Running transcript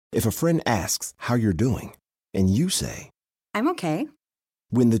If a friend asks how you're doing, and you say, I'm okay.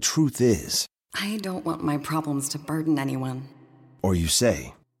 When the truth is, I don't want my problems to burden anyone. or you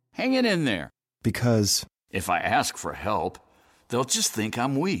say, Hang it in there. because, If I ask for help, they'll just think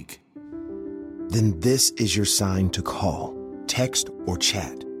I'm weak. then this is your sign to call, text, or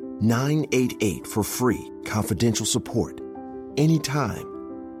chat 988 for free, confidential support. Anytime.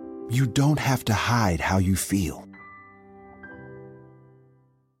 You don't have to hide how you feel.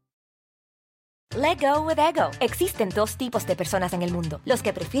 Let go with ego. Existen dos tipos de personas en el mundo. Los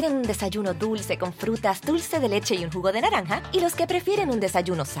que prefieren un desayuno dulce con frutas, dulce de leche y un jugo de naranja. Y los que prefieren un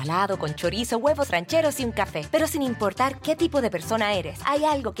desayuno salado con chorizo, huevos rancheros y un café. Pero sin importar qué tipo de persona eres, hay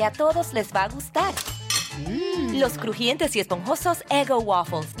algo que a todos les va a gustar. Los crujientes y esponjosos Eggo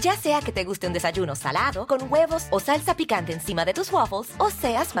Waffles. Ya sea que te guste un desayuno salado, con huevos o salsa picante encima de tus waffles, o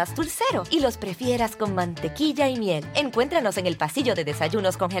seas más dulcero y los prefieras con mantequilla y miel. Encuéntranos en el pasillo de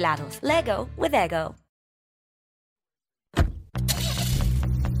desayunos congelados. Lego with Eggo.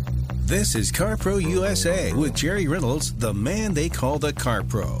 This is CarPro USA with Jerry Reynolds, the man they call the Car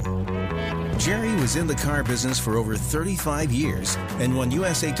Pro. Jerry was in the car business for over 35 years and won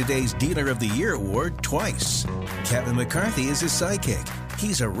USA Today's Dealer of the Year award twice. Kevin McCarthy is his sidekick.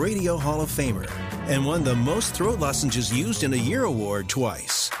 He's a Radio Hall of Famer and won the Most Throat Lozenges Used in a Year award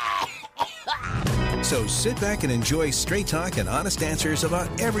twice. So sit back and enjoy straight talk and honest answers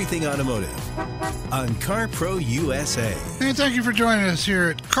about everything automotive on CarPro USA. And thank you for joining us here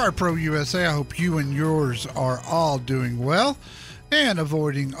at CarPro USA. I hope you and yours are all doing well and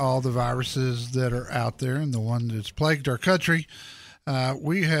avoiding all the viruses that are out there and the one that's plagued our country.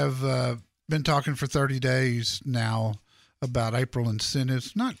 We have been talking for 30 days now about April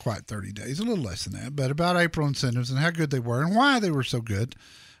incentives. Not quite 30 days, a little less than that, but about April incentives and how good they were and why they were so good.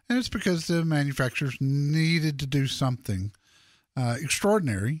 And it's because the manufacturers needed to do something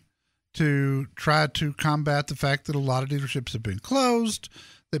extraordinary to try to combat the fact that a lot of dealerships have been closed,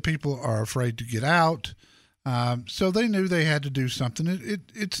 that people are afraid to get out. So they knew they had to do something.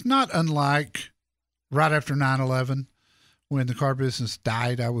 It's not unlike right after 9/11 when the car business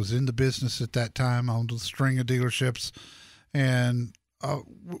died. I was in the business at that time on the string of dealerships, and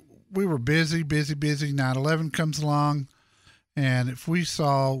we were busy. 9/11 comes along, and if we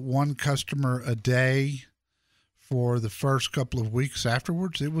saw one customer a day for the first couple of weeks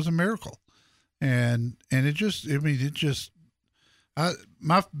afterwards, it was a miracle. And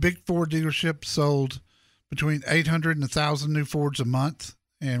my big Ford dealership sold between 800 and 1,000 new Fords a month,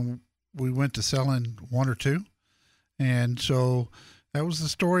 and we went to selling one or two. And so that was the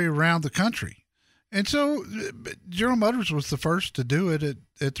story around the country. And so General Motors was the first to do it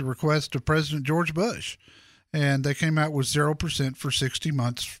at the request of President George Bush. And they came out with 0% for 60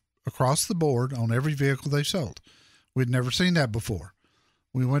 months across the board on every vehicle they sold. We'd never seen that before.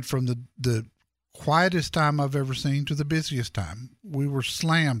 We went from the quietest time I've ever seen to the busiest time. We were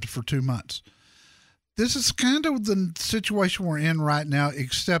slammed for 2 months. This is kind of the situation we're in right now,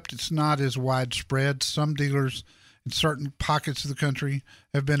 except it's not as widespread. Some dealers in certain pockets of the country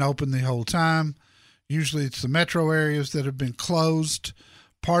have been open the whole time. Usually it's the metro areas that have been closed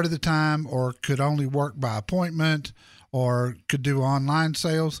part of the time or could only work by appointment or could do online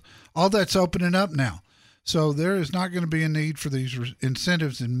sales. All that's opening up now. So there is not going to be a need for these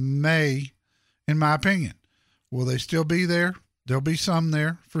incentives in May, in my opinion. Will they still be there? There'll be some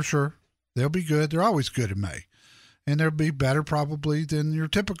there for sure. They'll be good. They're always good in May. And they'll be better probably than your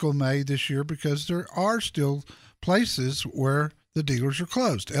typical May this year because there are still places where the dealers are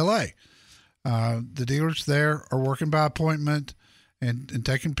closed. L.A. The dealers there are working by appointment and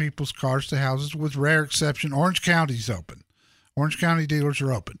taking people's cars to houses with rare exception. Orange County's open. Orange County dealers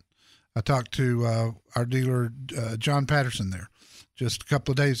are open. I talked to our dealer, John Patterson, there just a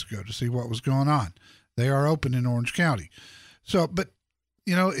couple of days ago to see what was going on. They are open in Orange County. So, but,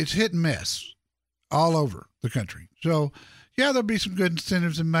 you know, it's hit and miss all over the country. So, yeah, there'll be some good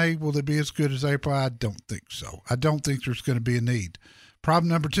incentives in May. Will they be as good as April? I don't think so. I don't think there's going to be a need. Problem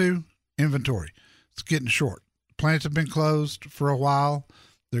number 2, inventory. It's getting short. Plants have been closed for a while.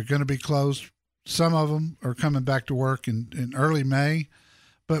 They're going to be closed. Some of them are coming back to work in early May.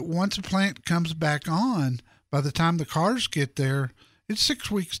 But once a plant comes back on, by the time the cars get there, it's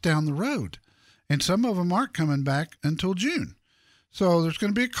 6 weeks down the road. And some of them aren't coming back until June. So there's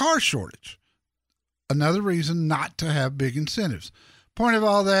going to be a car shortage. Another reason not to have big incentives. Point of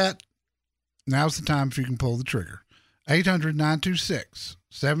all that, now's the time if you can pull the trigger.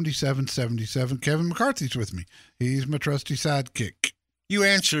 800-926-7777. Kevin McCarthy's with me. He's my trusty sidekick. You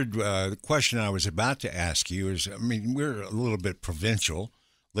answered the question I was about to ask you. We're a little bit provincial,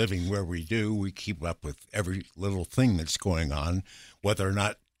 living where we do. We keep up with every little thing that's going on, whether or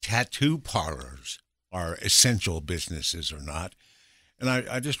not tattoo parlors are essential businesses or not. And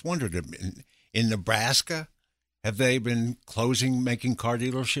I just wondered, in Nebraska, have they been making car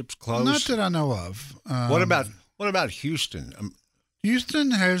dealerships close? Not that I know of. What about Houston?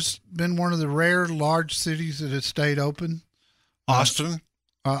 Houston has been one of the rare large cities that has stayed open. Austin?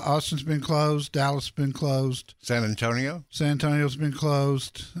 Austin's been closed. Dallas has been closed. San Antonio? San Antonio's been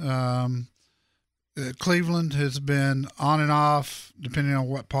closed. Cleveland has been on and off, depending on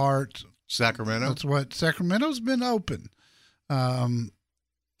what part. Sacramento's been open.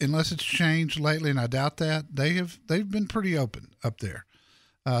 Unless it's changed lately, and I doubt that, they've been pretty open up there.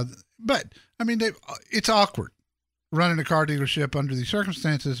 But I mean, it's awkward running a car dealership under these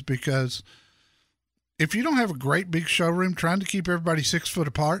circumstances, because if you don't have a great big showroom, trying to keep everybody 6 foot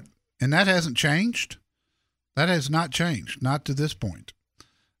apart, and that hasn't changed, that has not changed, not to this point.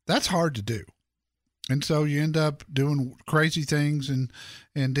 That's hard to do. And so you end up doing crazy things, and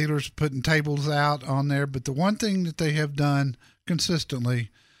dealers putting tables out on there. But the one thing that they have done consistently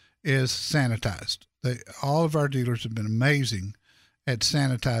is sanitized. All of our dealers have been amazing at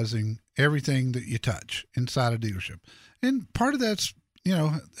sanitizing everything that you touch inside a dealership. And part of that's,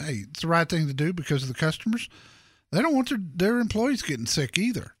 hey, it's the right thing to do because of the customers. They don't want their employees getting sick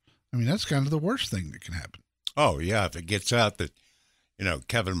either. I mean, that's kind of the worst thing that can happen. Oh, yeah. If it gets out that,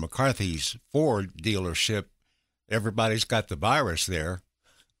 Kevin McCarthy's Ford dealership, everybody's got the virus there.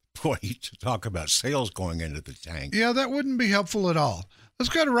 Boy, to talk about sales going into the tank. Yeah, that wouldn't be helpful at all. Let's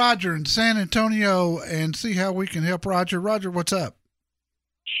go to Roger in San Antonio and see how we can help Roger. Roger, what's up?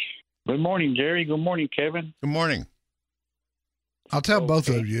 Good morning, Jerry. Good morning, Kevin. Good morning. I'll tell both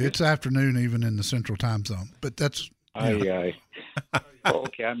of you. It's afternoon even in the Central Time Zone, but that's... Okay,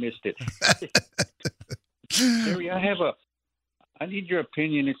 I missed it. Jerry, I need your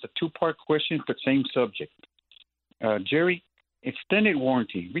opinion. It's a two-part question, but same subject. Jerry, extended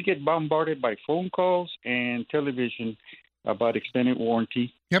warranty. We get bombarded by phone calls and television about extended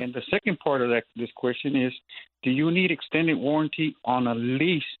warranty. Yep. And the second part of this question is, do you need extended warranty on a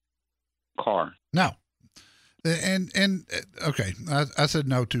lease car? No. And okay, I said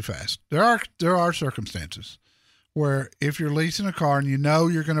no too fast. There are circumstances where if you're leasing a car and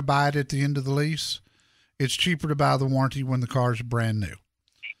you're going to buy it at the end of the lease, it's cheaper to buy the warranty when the car is brand new.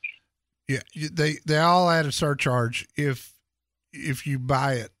 Yeah, they all add a surcharge if you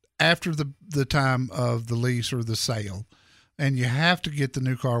buy it after the time of the lease or the sale, and you have to get the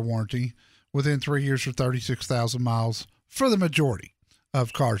new car warranty within 3 years or 36,000 miles for the majority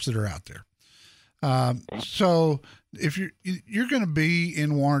of cars that are out there. So if you're going to be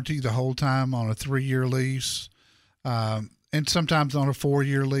in warranty the whole time on a 3-year lease, and sometimes on a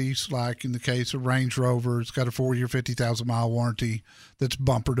 4-year lease, like in the case of Range Rover, it's got a 4-year, 50,000 mile warranty that's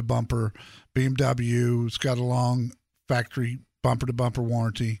bumper to bumper. BMW, it's got a long factory bumper to bumper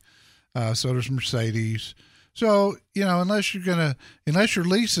warranty. So does Mercedes. So, unless your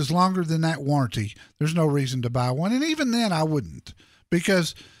lease is longer than that warranty, there's no reason to buy one. And even then I wouldn't,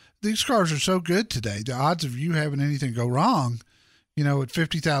 because these cars are so good today. The odds of you having anything go wrong, at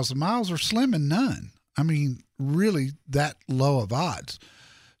 50,000 miles are slim and none. I mean, really that low of odds.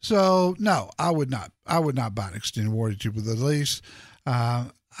 So no, I would not buy an extended warranty with a lease. I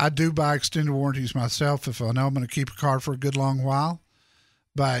do buy extended warranties myself if I know I'm going to keep a car for a good long while.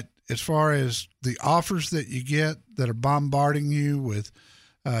 But as far as the offers that you get that are bombarding you with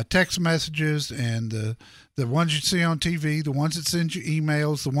text messages and the ones you see on TV, the ones that send you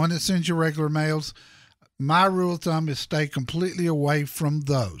emails, the one that sends you regular mails, my rule of thumb is stay completely away from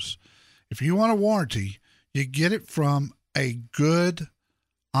those. If you want a warranty, you get it from a good,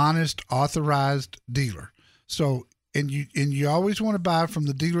 honest, authorized dealer. So, and you always want to buy from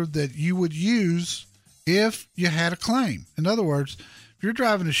the dealer that you would use if you had a claim. In other words, if you're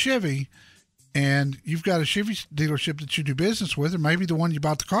driving a Chevy and you've got a Chevy dealership that you do business with, or maybe the one you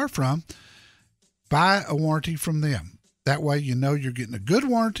bought the car from, buy a warranty from them. That way you're getting a good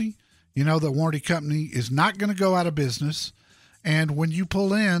warranty. The warranty company is not going to go out of business. And when you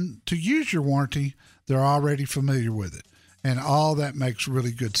pull in to use your warranty, they're already familiar with it. And all that makes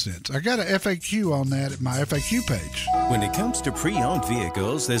really good sense. I got a FAQ on that at my FAQ page. When it comes to pre-owned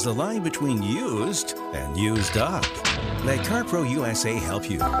vehicles, there's a line between used and used up. Let CarPro USA help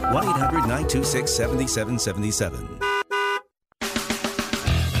you. 1-800-926-7777.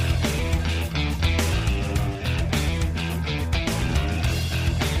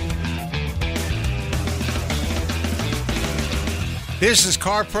 This is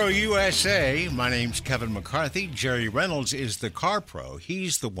CarPro USA. My name's Kevin McCarthy. Jerry Reynolds is the CarPro.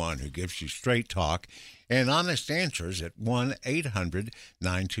 He's the one who gives you straight talk and honest answers at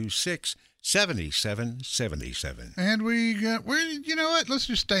 1-800-926-7777. 7777. And we you know what? Let's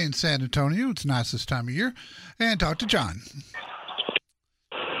just stay in San Antonio. It's nice this time of year, and talk to John.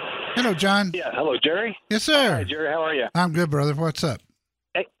 Hello, John. Yeah, hello, Jerry. Yes, sir. Hi, Jerry. How are you? I'm good, brother. What's up?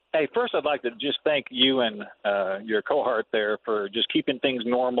 Hey, first I'd like to just thank you and your cohort there for just keeping things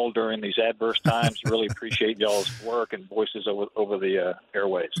normal during these adverse times. Really appreciate y'all's work and voices over the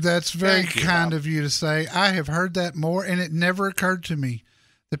airwaves. That's very kind of you to say. I have heard that more, and it never occurred to me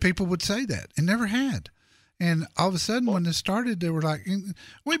that people would say that. It never had. And all of a sudden, when this started, they were like,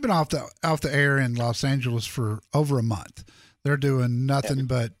 we've been off the air in Los Angeles for over a month. They're doing nothing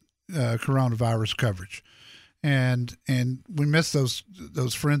but coronavirus coverage. And we miss those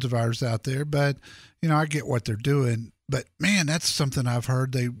friends of ours out there, but I get what they're doing. But man, that's something I've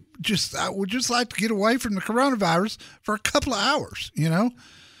heard. I would just like to get away from the coronavirus for a couple of hours.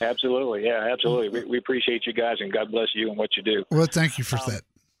 Absolutely, yeah, absolutely. We appreciate you guys, and God bless you and what you do. Well, thank you for that.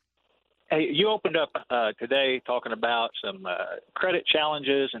 Hey, you opened up today talking about some credit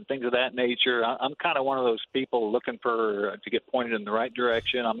challenges and things of that nature. I'm kind of one of those people looking to get pointed in the right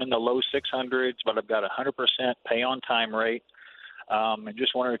direction. I'm in the low 600s, but I've got a 100% pay-on-time rate. And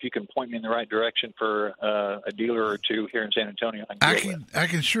just wondering if you can point me in the right direction for a dealer or two here in San Antonio. I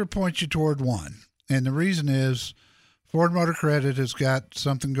can sure point you toward one. And the reason is Ford Motor Credit has got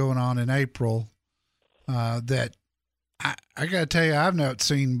something going on in April that I got to tell you I've not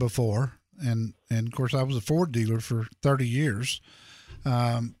seen before. And of course, I was a Ford dealer for 30 years.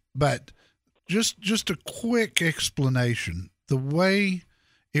 But just a quick explanation, the way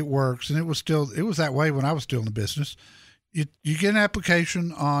it works, and it was that way when I was still in the business. You get an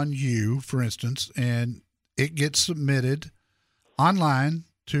application on you, for instance, and it gets submitted online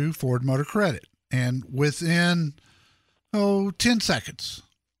to Ford Motor Credit. And within, 10 seconds,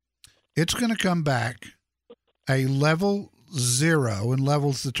 it's going to come back a level 0, and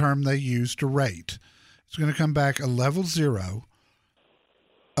level's the term they use to rate. It's going to come back a level 0,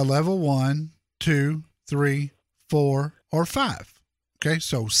 a level 1, 2, 3, 4, or 5. Okay,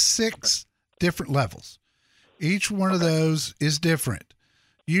 so 6 different levels. Each one of those is different.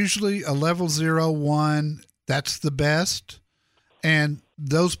 Usually a level 0, 1, that's the best, and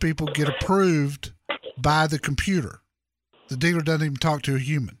those people get approved by the computer. The dealer doesn't even talk to a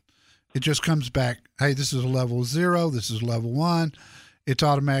human. It just comes back, hey, this is a level 0, this is a level 1. It's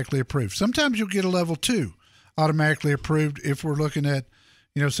automatically approved. Sometimes you'll get a level 2 automatically approved if we're looking at,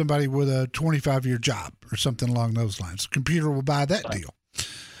 somebody with a 25-year job or something along those lines. The computer will buy that deal.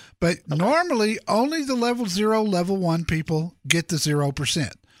 But normally only the level 0, level 1 people get the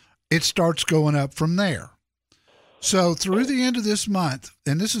 0%. It starts going up from there. So through the end of this month,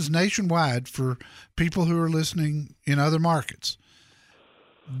 and this is nationwide for people who are listening in other markets,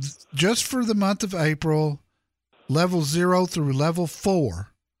 just for the month of April, level 0 through level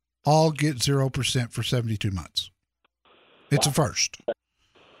 4 all get 0% for 72 months. It's a first.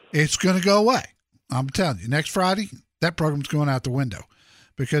 It's going to go away. I'm telling you, next Friday, that program's going out the window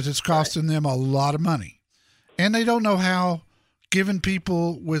because it's costing them a lot of money. And they don't know how, given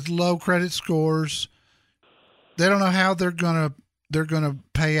people with low credit scores, they don't know how they're going to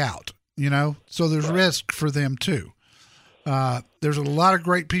pay out, So there's risk for them too. There's a lot of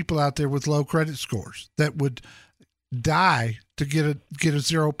great people out there with low credit scores that would die to get a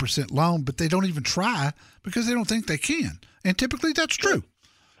 0% loan, but they don't even try because they don't think they can. And typically that's true.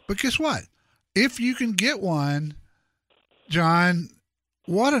 But guess what? If you can get one, John,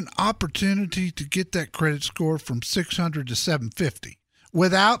 what an opportunity to get that credit score from 600 to 750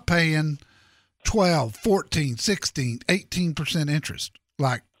 without paying 12, 14, 16, 18% interest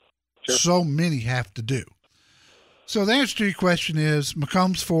like so many have to do. So the answer to your question is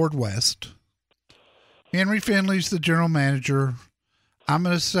McCombs Ford West. Henry Finley's the general manager. I'm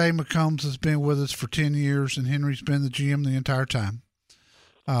going to say McCombs has been with us for 10 years, and Henry's been the GM the entire time.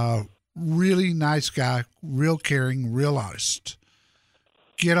 Really nice guy, real caring, real honest.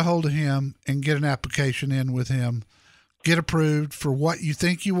 Get a hold of him and get an application in with him. Get approved for what you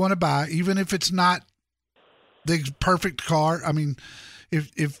think you want to buy, even if it's not the perfect car. I mean,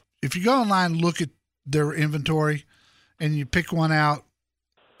 if you go online and look at their inventory and you pick one out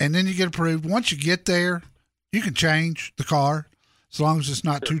and then you get approved, once you get there, you can change the car as long as it's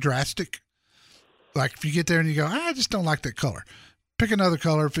not too drastic. Like if you get there and you go, I just don't like that color. Pick another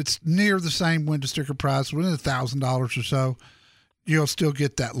color. If it's near the same window sticker price, within $1,000 or so, you'll still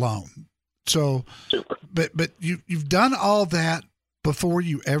get that loan. So, but you've done all that before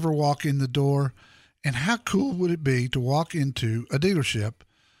you ever walk in the door. And how cool would it be to walk into a dealership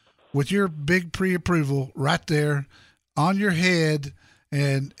with your big pre-approval right there on your head,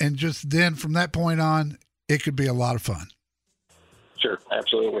 and just then from that point on, it could be a lot of fun. Sure,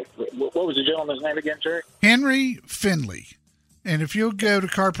 absolutely. What was the gentleman's name again, Jerry? Henry Finley. And if you'll go to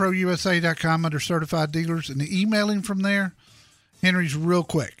carprousa.com under certified dealers and email him from there, Henry's real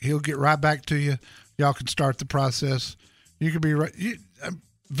quick. He'll get right back to you. Y'all can start the process. You could be right.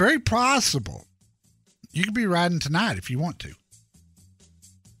 Very possible. You could be riding tonight if you want to.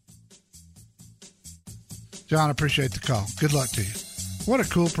 John, I appreciate the call. Good luck to you. What a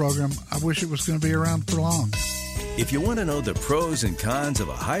cool program. I wish it was going to be around for long. If you want to know the pros and cons of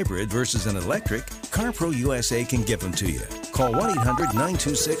a hybrid versus an electric, CarPro USA can give them to you. Call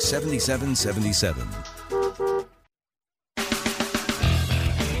 1-800-926-7777.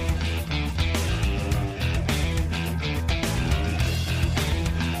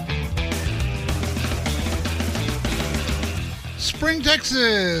 Spring,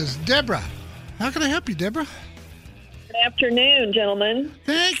 Texas. Deborah. How can I help you, Deborah? Good afternoon, gentlemen.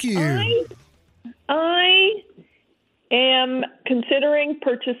 Thank you. I am considering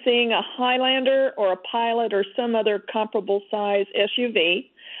purchasing a Highlander or a Pilot or some other comparable size SUV.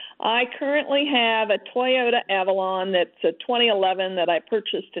 I currently have a Toyota Avalon that's a 2011 that I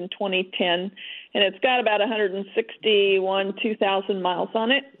purchased in 2010, and it's got about 2,000 miles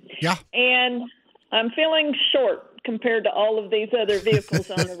on it. Yeah. And I'm feeling short compared to all of these other vehicles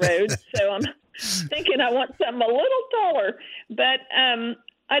on the road, so I'm thinking I want something a little taller. But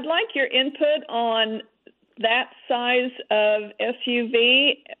I'd like your input on that size of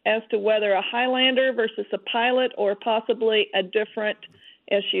SUV as to whether a Highlander versus a Pilot or possibly a different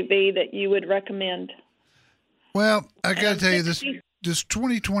SUV that you would recommend. Well, I got to tell you, this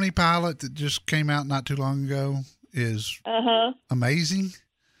 2020 Pilot that just came out not too long ago is amazing.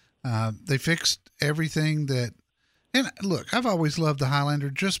 They fixed everything that, and look, I've always loved the Highlander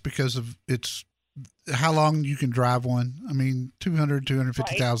just because of its how long you can drive one. I mean,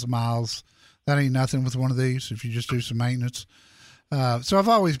 250,000 miles. That ain't nothing with one of these if you just do some maintenance. So I've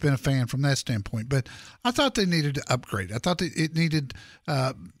always been a fan from that standpoint. But I thought they needed to upgrade. I thought that it needed,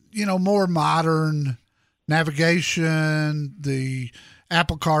 more modern navigation, the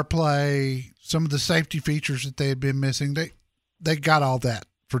Apple CarPlay, some of the safety features that they had been missing. They got all that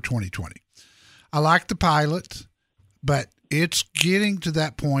for 2020. I like the Pilot, but it's getting to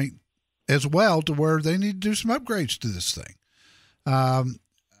that point as well to where they need to do some upgrades to this thing. How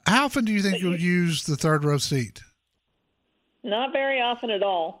often do you think you'll use the third row seat? Not very often at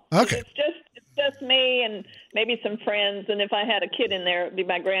all. Okay. It's just me and maybe some friends, and if I had a kid in there, it would be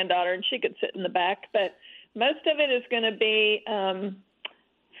my granddaughter, and she could sit in the back. But most of it is going to be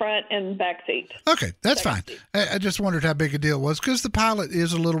front and back seat. Okay, that's fine. I just wondered how big a deal it was because the Pilot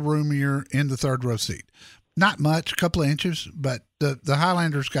is a little roomier in the third row seat. Not much, a couple of inches, but the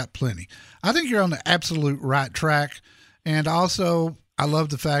Highlander's got plenty. I think you're on the absolute right track. And also, I love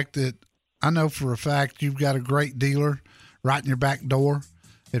the fact that I know for a fact you've got a great dealer right in your back door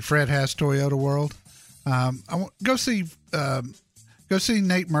at Fred Haas Toyota World. Go see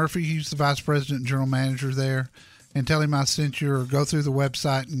Nate Murphy. He's the vice president and general manager there, and tell him I sent you, or go through the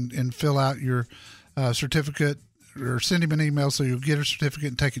website and fill out your certificate, or send him an email so you'll get a certificate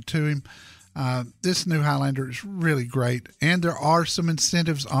and take it to him. This new Highlander is really great, and there are some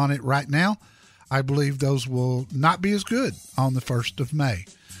incentives on it right now. I believe those will not be as good on the 1st of May.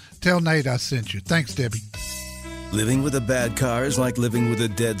 Tell Nate I sent you. Thanks, Debbie. Living with a bad car is like living with a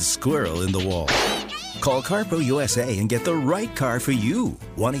dead squirrel in the wall. Call CarPro USA and get the right car for you.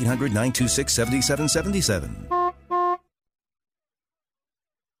 1-800-926-7777.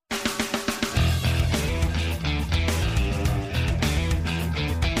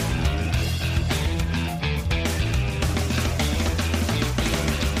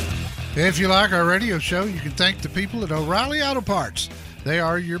 If you like our radio show, you can thank the people at O'Reilly Auto Parts. They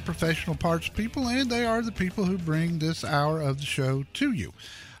are your professional parts people, and they are the people who bring this hour of the show to you.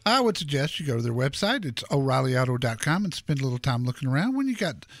 I would suggest you go to their website. It's O'ReillyAuto.com and spend a little time looking around. When you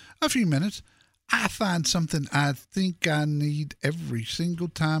got a few minutes, I find something I think I need every single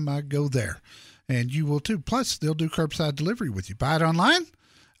time I go there. And you will too. Plus, they'll do curbside delivery with you. Buy it online.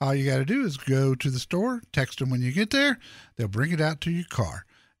 All you got to do is go to the store, text them when you get there. They'll bring it out to your car.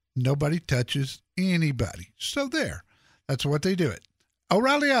 Nobody touches anybody. So there. That's what they do it.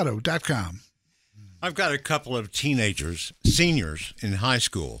 O'ReillyAuto.com. I've got a couple of teenagers, seniors in high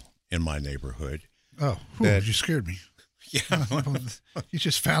school in my neighborhood. Oh, you scared me. Yeah. You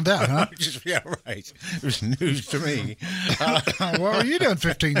just found out, huh? Yeah, right. It was news to me. What were you doing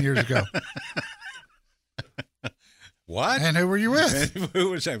 15 years ago? What? And who were you with?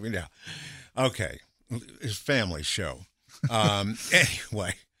 Who was that? Yeah. Okay. It's a family show.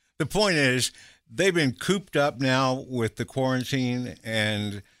 Anyway, the point is, they've been cooped up now with the quarantine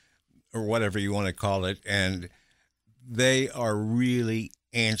or whatever you want to call it, and they are really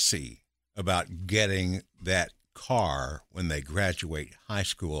antsy about getting that car when they graduate high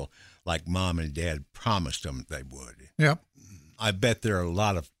school, like mom and dad promised them they would. Yep. I bet there are a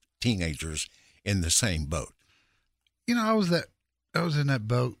lot of teenagers in the same boat. You know, I was in that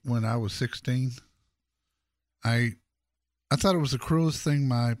boat when I was 16. I thought it was the cruelest thing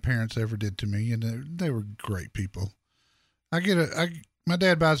my parents ever did to me, and they were great people. My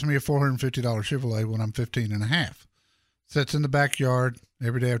dad buys me a $450 Chevrolet when I'm 15 and a half. Sits in the backyard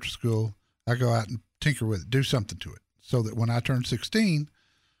every day after school. I go out and tinker with it, do something to it, so that when I turn 16,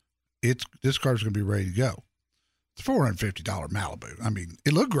 this car's going to be ready to go. It's a $450 Malibu. I mean,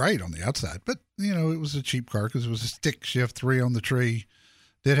 it looked great on the outside, but, you know, it was a cheap car because it was a stick shift, 3 on the tree,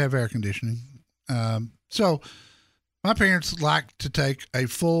 did have air conditioning. So my parents liked to take a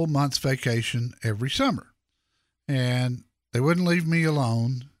full month's vacation every summer, and they wouldn't leave me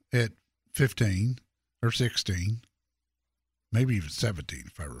alone at 15 or 16, maybe even 17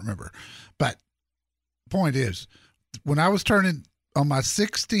 if I remember. But the point is, when I was turning on my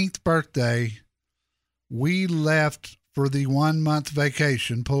 16th birthday, we left for the 1 month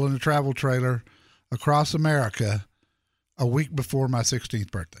vacation, pulling a travel trailer across America a week before my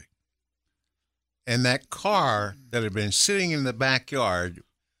 16th birthday. And that car that had been sitting in the backyard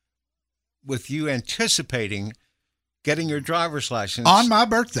with you anticipating getting your driver's license. On my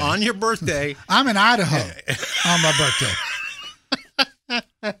birthday. On your birthday. I'm in Idaho on my birthday.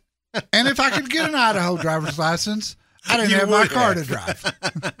 And if I could get an Idaho driver's license, I didn't have my car to drive.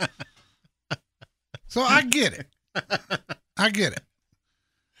 So I get it.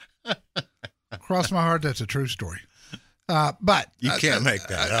 Cross my heart, that's a true story. But you can't make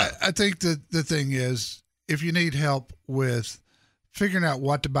that up. I think that the thing is, if you need help with figuring out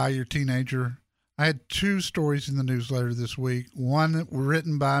what to buy your teenager, I had 2 stories in the newsletter this week. One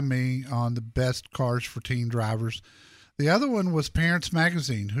written by me on the best cars for teen drivers. The other one was Parents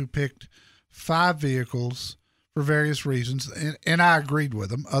Magazine, who picked 5 vehicles for various reasons, and I agreed with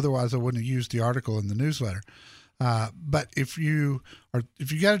them. Otherwise, I wouldn't have used the article in the newsletter. But if you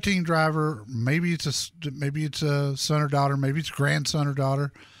got a teen driver, maybe it's a son or daughter, maybe it's grandson or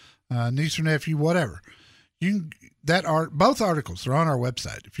daughter, niece or nephew, whatever. Both articles are on our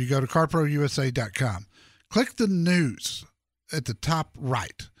website. If you go to carprousa.com, click the news at the top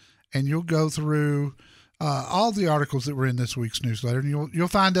right, and you'll go through all the articles that were in this week's newsletter, and you'll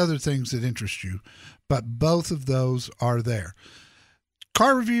find other things that interest you. But both of those are there.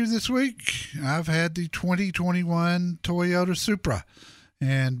 Car review this week, I've had the 2021 Toyota Supra.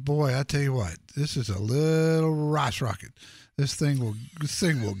 And boy, I tell you what, this is a little rice rocket. This thing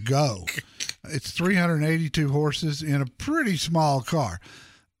will go. It's 382 horses in a pretty small car.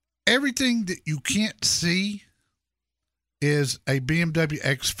 Everything that you can't see is a BMW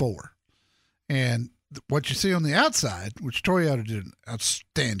X4. And what you see on the outside, which Toyota did an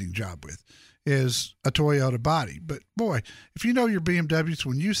outstanding job with, is a Toyota body. But boy, if you know your BMWs,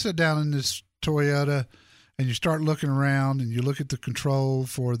 when you sit down in this Toyota and you start looking around and you look at the control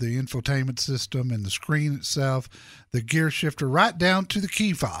for the infotainment system and the screen itself, the gear shifter, right down to the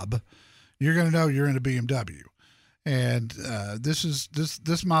key fob, you're going to know you're in a BMW. And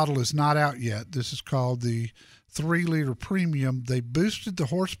this model is not out yet. This is called the 3-liter premium. They boosted the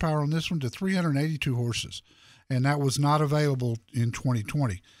horsepower on this one to 382 horses, and that was not available in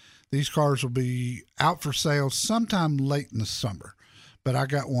 2020. These cars will be out for sale sometime late in the summer, but I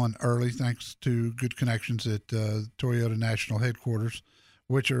got one early thanks to good connections at Toyota National Headquarters,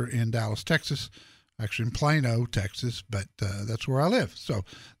 which are in Dallas, Texas, actually in Plano, Texas, but that's where I live. So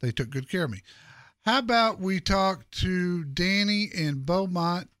they took good care of me. How about we talk to Danny in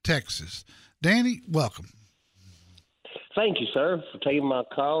Beaumont, Texas? Danny, welcome. Thank you, sir, for taking my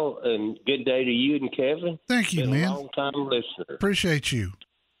call, and good day to you and Kevin. Thank you, Been man. a long-time listener. Appreciate you.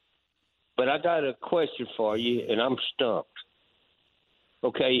 But I got a question for you, and I'm stumped.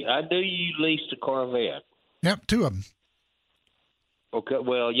 Okay, I do you lease the Corvette. Yep, 2 of them. Okay,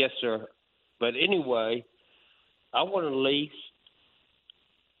 well, yes, sir. But anyway, I want to lease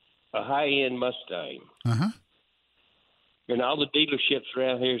a high-end Mustang. Uh-huh. And all the dealerships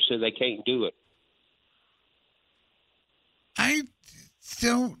around here say they can't do it.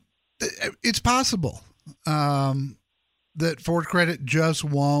 It's possible that Ford Credit just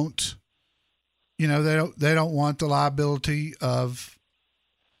won't. You know, they don't want the liability of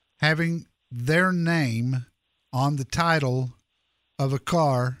having their name on the title of a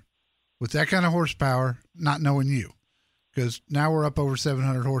car with that kind of horsepower, not knowing you, because now we're up over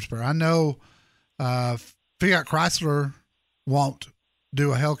 700 horsepower. I know Fiat Chrysler won't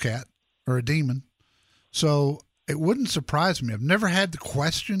do a Hellcat or a Demon, so it wouldn't surprise me. I've never had the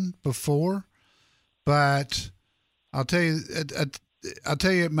question before, but I'll tell you,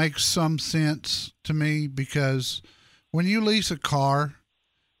 it makes some sense to me because when you lease a car,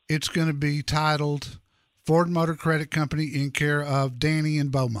 it's going to be titled Ford Motor Credit Company in care of Danny in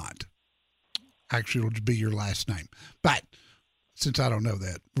Beaumont. Actually, it'll be your last name. But since I don't know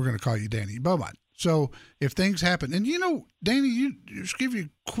that, we're going to call you Danny Beaumont. So if things happen, and Danny, you just give you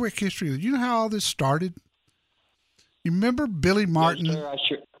a quick history. You know how all this started? You remember Billy Martin? Yes, sir,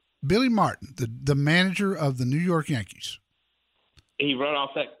 sure. Billy Martin, the manager of the New York Yankees. He run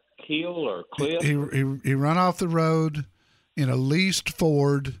off that hill or cliff? He run off the road in a leased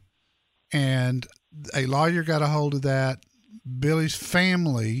Ford, and a lawyer got a hold of that. Billy's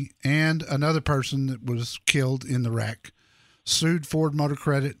family and another person that was killed in the wreck sued Ford Motor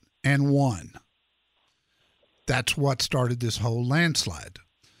Credit and won. That's what started this whole landslide.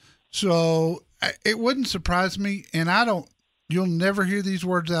 So it wouldn't surprise me, and you'll never hear these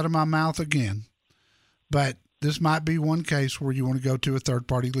words out of my mouth again, but this might be one case where you want to go to a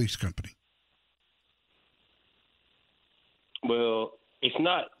third-party lease company. Well, it's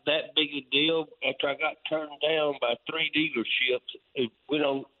not that big a deal. After I got turned down by 3 dealerships,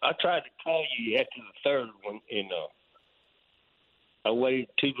 I tried to call you after the third one, and I waited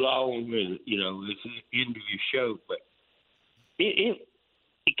too long, and it's the end of your show. But it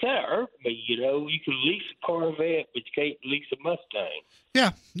kind of irked me, You can lease a Corvette, but you can't lease a Mustang.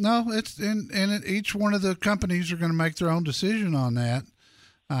 Yeah, no, each one of the companies are going to make their own decision on that,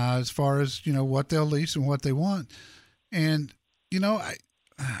 as far as what they'll lease and what they want. And I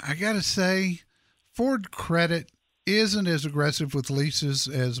got to say, Ford Credit isn't as aggressive with leases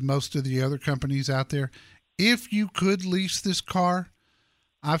as most of the other companies out there. If you could lease this car,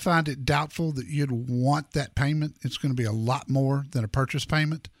 I find it doubtful that you'd want that payment. It's going to be a lot more than a purchase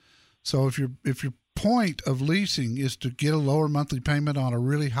payment. So if your point of leasing is to get a lower monthly payment on a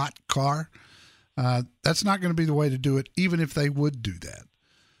really hot car, that's not going to be the way to do it, even if they would do that.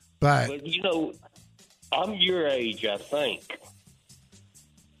 But I'm your age, I think.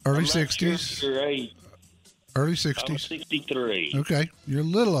 Early 60s? Sure your age. Early 60s? I'm 63. Okay. You're a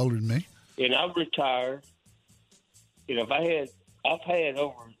little older than me. And I'm retired. And I've had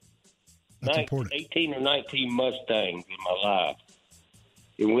over 18 or 19 Mustangs in my life.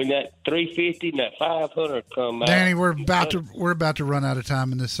 And when that 350 and that 500 come out, Danny, we're about to run out of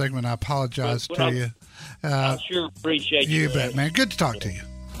time in this segment. I apologize to you. I sure appreciate you. You bet, man. Good to talk to you.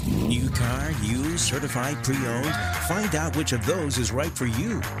 New car, used, certified, pre-owned? Find out which of those is right for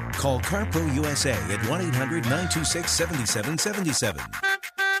you. Call CarPro USA at 1-800-926-7777.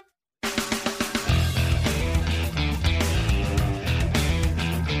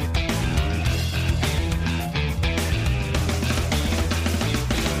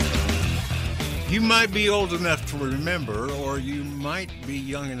 You might be old enough to remember, or you might be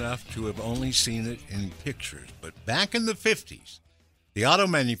young enough to have only seen it in pictures. But back in the 50s, the auto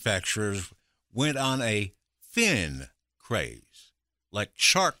manufacturers went on a fin craze, like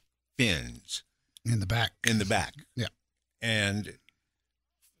shark fins. In the back. Yeah. And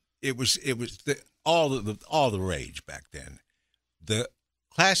it was all the rage back then. The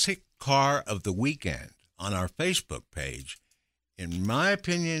classic car of the weekend on our Facebook page, in my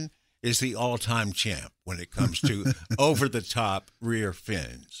opinion, is the all-time champ when it comes to over-the-top rear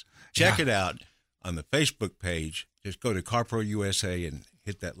fins. Check it out on the Facebook page. Just go to CarPro USA and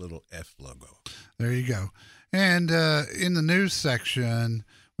hit that little F logo. There you go. And in the news section,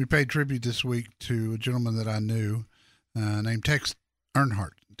 we paid tribute this week to a gentleman that I knew named Tex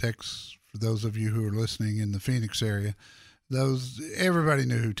Earnhardt. Tex, for those of you who are listening in the Phoenix area, everybody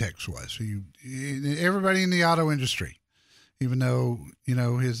knew who Tex was. Everybody in the auto industry. Even though,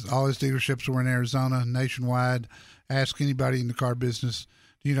 all his dealerships were in Arizona, nationwide, ask anybody in the car business,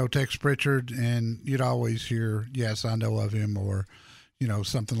 do you know Tex Pritchard? And you'd always hear, yes, I know of him, or,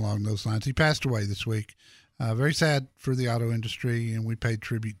 something along those lines. He passed away this week. Very sad for the auto industry, and we paid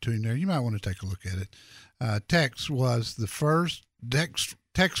tribute to him there. You might want to take a look at it. Tex was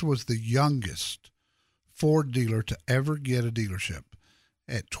Tex was the youngest Ford dealer to ever get a dealership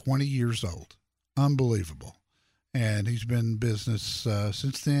at 20 years old. Unbelievable. And he's been in business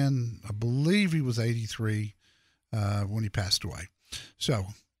since then. I believe he was 83 when he passed away. So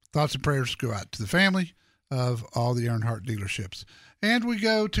thoughts and prayers go out to the family of all the Earnhardt dealerships. And we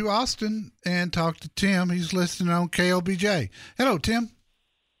go to Austin and talk to Tim. He's listening on KLBJ. Hello, Tim.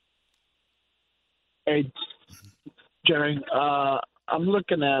 Hey, Jerry. I'm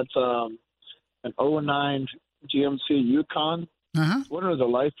looking at an 09 GMC Yukon. Uh-huh. What are the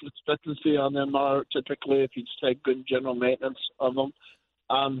life expectancy on them are typically if you take good general maintenance of them?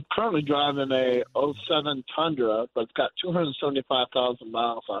 I'm currently driving a 07 Tundra, but it's got 275,000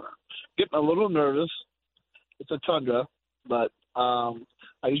 miles on it. Getting a little nervous. It's a Tundra, but I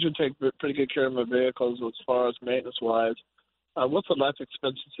usually take pretty good care of my vehicles as far as maintenance-wise. What's the life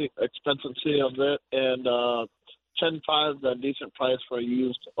expectancy of it? And 10.5 is a decent price for a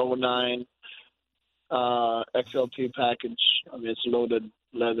used 09 XLT package. I mean, it's loaded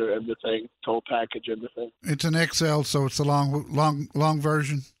leather, everything, tow package, everything. It's an XL, so it's a long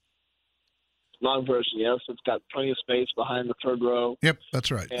version. Long version, yes. It's got plenty of space behind the third row. Yep,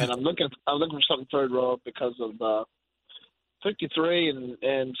 that's right. And I'm looking for something third row because of 53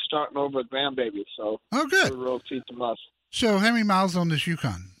 and starting over with grandbabies. So good. Third row seats a must. So how many miles on this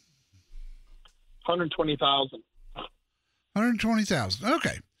Yukon? 120,000. 120,000.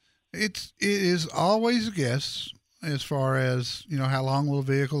 Okay. It is always a guess as far as, how long will a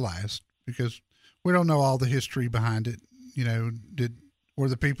vehicle last, because we don't know all the history behind it. Were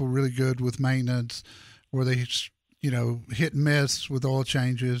the people really good with maintenance? Were they, hit and miss with oil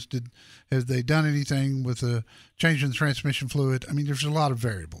changes? Have they done anything with the change in the transmission fluid? I mean, there's a lot of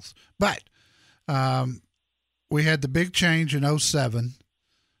variables. But we had the big change in 07.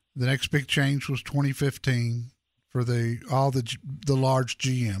 The next big change was 2015 for all the large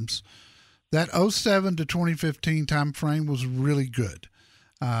GMs. That 07 to 2015 time frame was really good.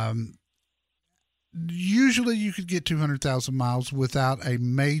 Usually you could get 200,000 miles without a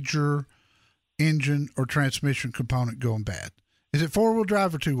major engine or transmission component going bad. Is it four-wheel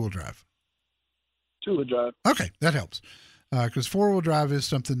drive or two-wheel drive? Two-wheel drive. Okay, that helps. Because four-wheel drive is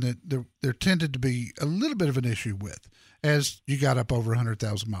something that there tended to be a little bit of an issue with as you got up over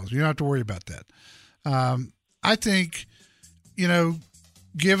 100,000 miles. You don't have to worry about that. I think,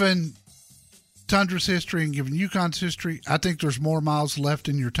 given Tundra's history and given Yukon's history, I think there's more miles left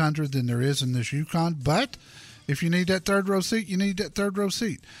in your Tundra than there is in this Yukon. But if you need that third row seat, you need that third row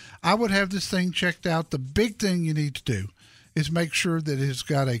seat. I would have this thing checked out. The big thing you need to do is make sure that it's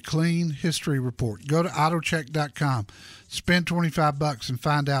got a clean history report. Go to autocheck.com, spend $25 and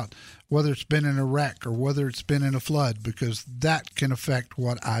find out whether it's been in a wreck or whether it's been in a flood, because that can affect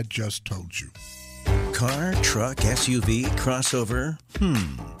what I just told you. Car, truck, SUV, crossover?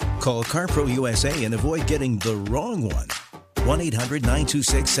 Call CarPro USA and avoid getting the wrong one.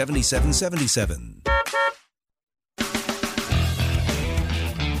 1-800-926-7777.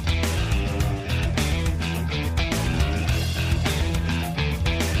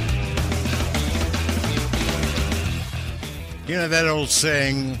 You know that old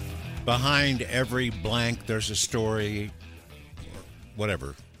saying, behind every blank there's a story, or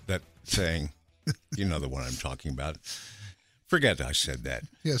whatever, that saying. You know the one I'm talking about. Forget I said that.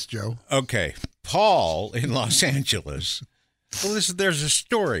 Yes, Joe. Okay. Paul in Los Angeles. Well, there's a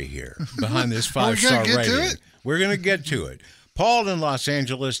story here behind this 5-star rating. We're going to get to it. Paul in Los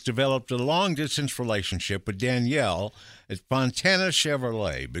Angeles developed a long-distance relationship with Danielle at Fontana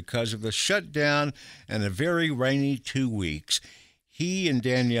Chevrolet because of the shutdown and a very rainy 2 weeks. He and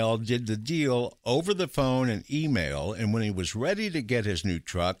Danielle did the deal over the phone and email, and when he was ready to get his new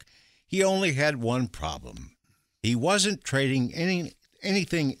truck, he only had one problem. He wasn't trading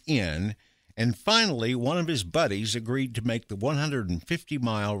anything in, and finally one of his buddies agreed to make the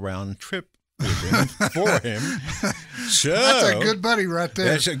 150-mile round trip with him for him. So that's a good buddy right there.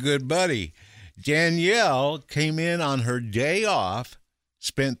 That's a good buddy. Danielle came in on her day off,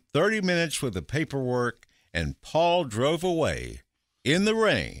 spent 30 minutes with the paperwork, and Paul drove away in the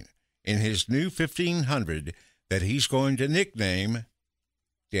rain in his new 1500 that he's going to nickname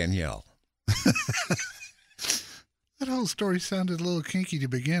Danielle. That whole story sounded a little kinky to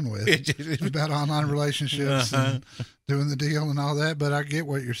begin with, about online relationships and doing the deal and all that, but I get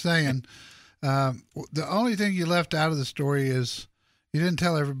what you're saying. The only thing you left out of the story is you didn't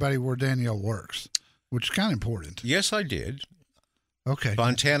tell everybody where Danielle works, which is kind of important. Yes, I did. Okay.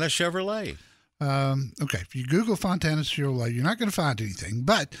 Fontana Chevrolet. Okay, if you Google Fontana Chevrolet, you're not going to find anything,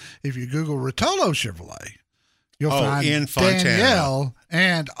 but if you Google Rotolo Chevrolet, you'll find in Fontana. Danielle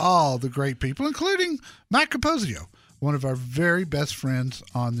and all the great people, including Mike Capozio, one of our very best friends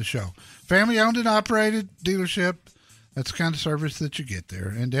on the show. Family-owned and operated dealership. That's the kind of service that you get there.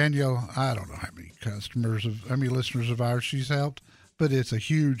 And Danielle, I don't know how many listeners of ours she's helped, but it's a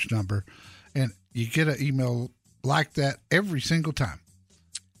huge number. And you get an email like that every single time.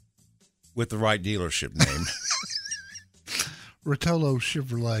 With the right dealership name. Rotolo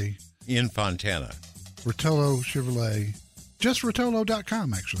Chevrolet. In Fontana. Rotolo Chevrolet. Just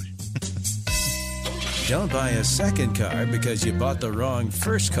Rotolo.com, actually. Don't buy a second car because you bought the wrong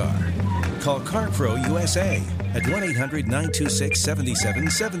first car. Call CarPro USA at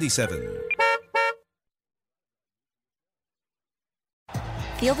 1-800-926-7777.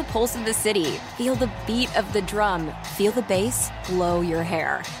 Feel the pulse of the city. Feel the beat of the drum. Feel the bass blow your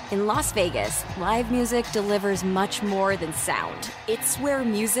hair. In Las Vegas, live music delivers much more than sound. It's where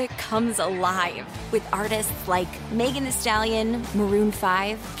music comes alive with artists like Megan Thee Stallion, Maroon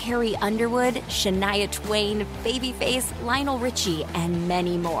 5, Carrie Underwood, Shania Twain, Babyface, Lionel Richie, and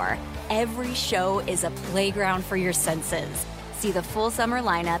many more. Every show is a playground for your senses. See the full summer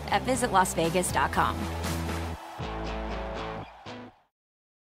lineup at visitlasvegas.com.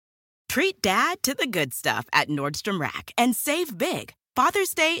 Treat Dad to the good stuff at Nordstrom Rack and save big.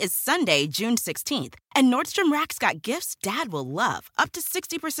 Father's Day is Sunday, June 16th, and Nordstrom Rack's got gifts Dad will love, up to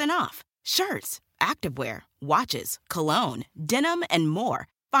 60% off. Shirts, activewear, watches, cologne, denim, and more.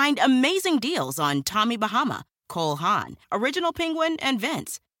 Find amazing deals on Tommy Bahama, Cole Haan, Original Penguin, and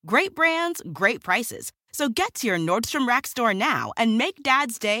Vince. Great brands, great prices. So get to your Nordstrom Rack store now and make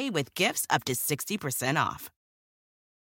Dad's day with gifts up to 60% off.